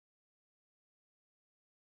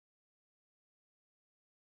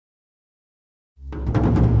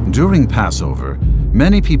During Passover,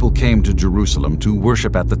 many people came to Jerusalem to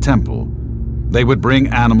worship at the temple. They would bring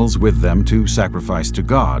animals with them to sacrifice to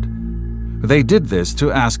God. They did this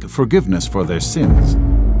to ask forgiveness for their sins.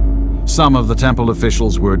 Some of the temple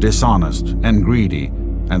officials were dishonest and greedy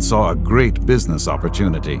and saw a great business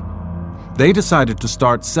opportunity. They decided to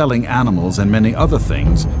start selling animals and many other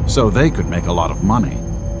things so they could make a lot of money.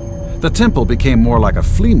 The temple became more like a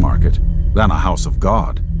flea market than a house of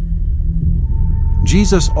God.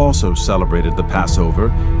 Jesus also celebrated the Passover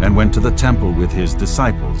and went to the temple with his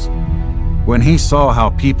disciples. When he saw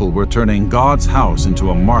how people were turning God's house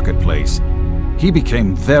into a marketplace, he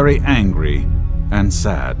became very angry and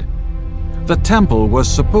sad. The temple was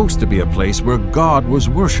supposed to be a place where God was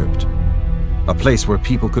worshipped, a place where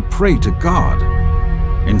people could pray to God.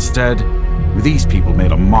 Instead, these people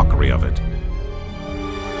made a mockery of it.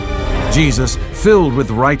 Jesus, filled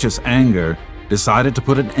with righteous anger, decided to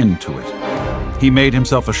put an end to it. He made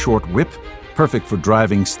himself a short whip, perfect for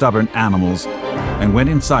driving stubborn animals, and went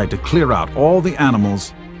inside to clear out all the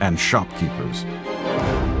animals and shopkeepers.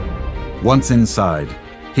 Once inside,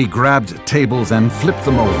 he grabbed tables and flipped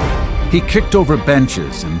them over. He kicked over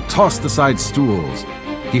benches and tossed aside stools.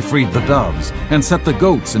 He freed the doves and set the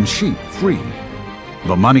goats and sheep free.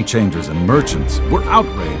 The money changers and merchants were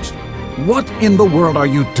outraged. "What in the world are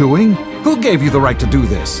you doing? Who gave you the right to do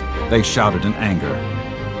this?" they shouted in anger.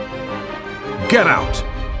 "Get out!"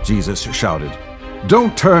 Jesus shouted.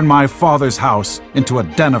 "Don't turn my Father's house into a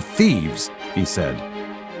den of thieves," he said.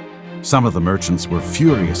 Some of the merchants were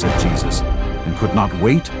furious at Jesus and could not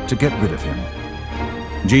wait to get rid of him.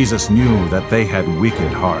 Jesus knew that they had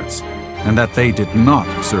wicked hearts and that they did not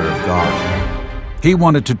serve God. He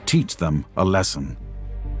wanted to teach them a lesson.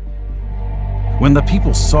 When the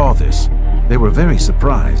people saw this, they were very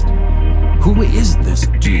surprised. "Who is this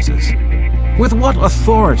Jesus? With what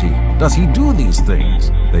authority does he do these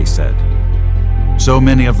things?" they said. So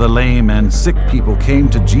many of the lame and sick people came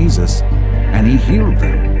to Jesus, and he healed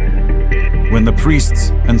them. When the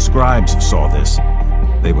priests and scribes saw this,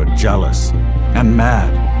 they were jealous and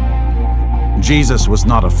mad. Jesus was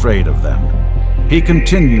not afraid of them. He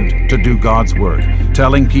continued to do God's work,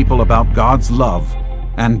 telling people about God's love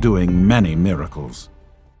and doing many miracles.